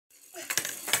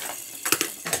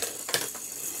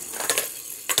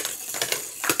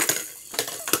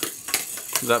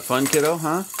Is that fun, kiddo,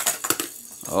 huh?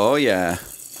 Oh, yeah.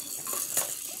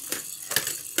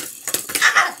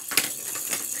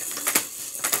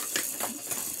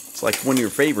 It's like one of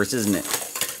your favorites, isn't it?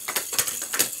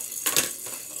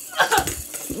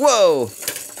 Whoa!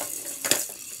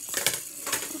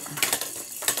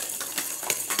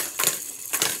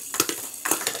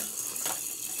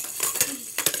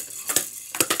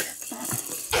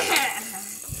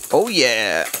 Oh,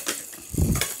 yeah.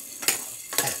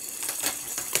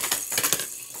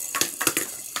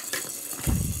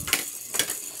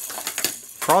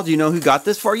 Karl, do you know who got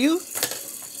this for you?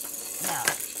 No.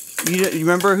 You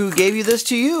remember who gave you this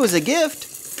to you as a gift?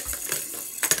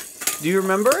 Do you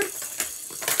remember?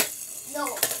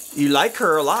 No. You like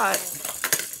her a lot.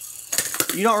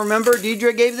 You don't remember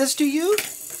Diedra gave this to you?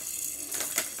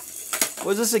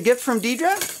 Was this a gift from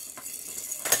Diedra?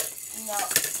 No.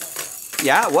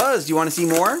 Yeah, it was. Do you want to see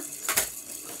more?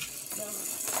 No.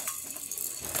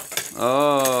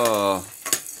 Oh.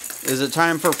 Is it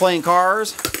time for playing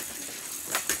cars?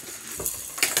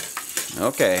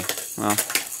 Okay, well.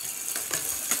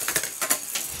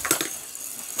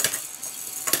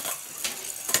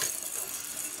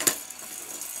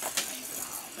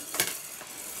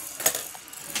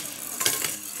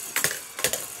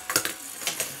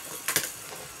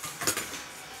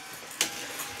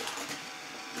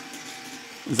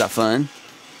 Is that fun?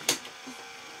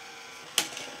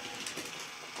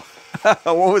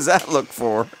 What was that look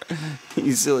for?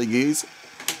 You silly goose.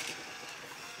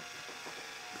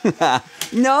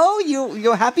 No,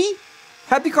 you happy?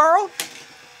 Happy, Karl?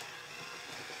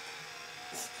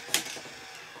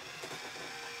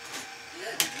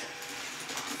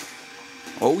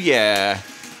 Oh yeah.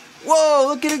 Whoa,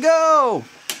 look at it go.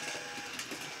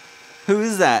 Who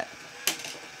is that?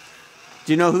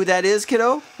 Do you know who that is,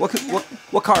 kiddo?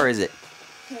 What car is it?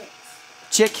 Hicks.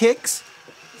 Chick Hicks?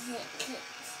 Hicks.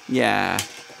 Yeah.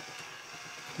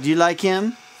 Do you like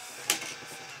him?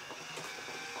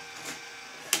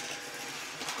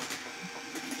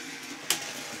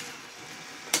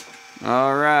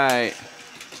 All right.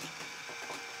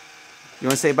 You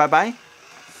want to say bye-bye?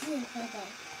 Yeah, bye-bye.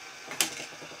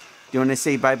 Do you want to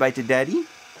say bye-bye to Daddy?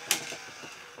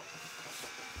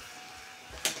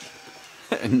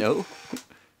 No?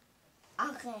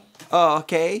 Okay. Oh,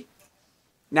 okay.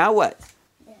 Now what?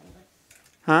 Yeah.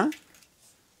 Huh?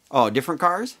 Oh, different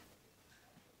cars?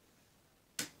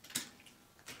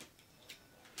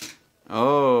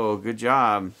 Oh, good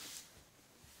job.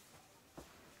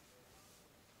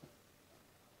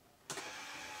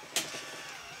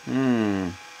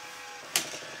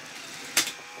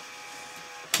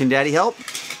 Can Daddy help?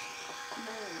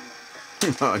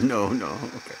 No. Oh, no.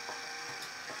 Okay.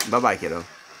 Bye-bye, kiddo.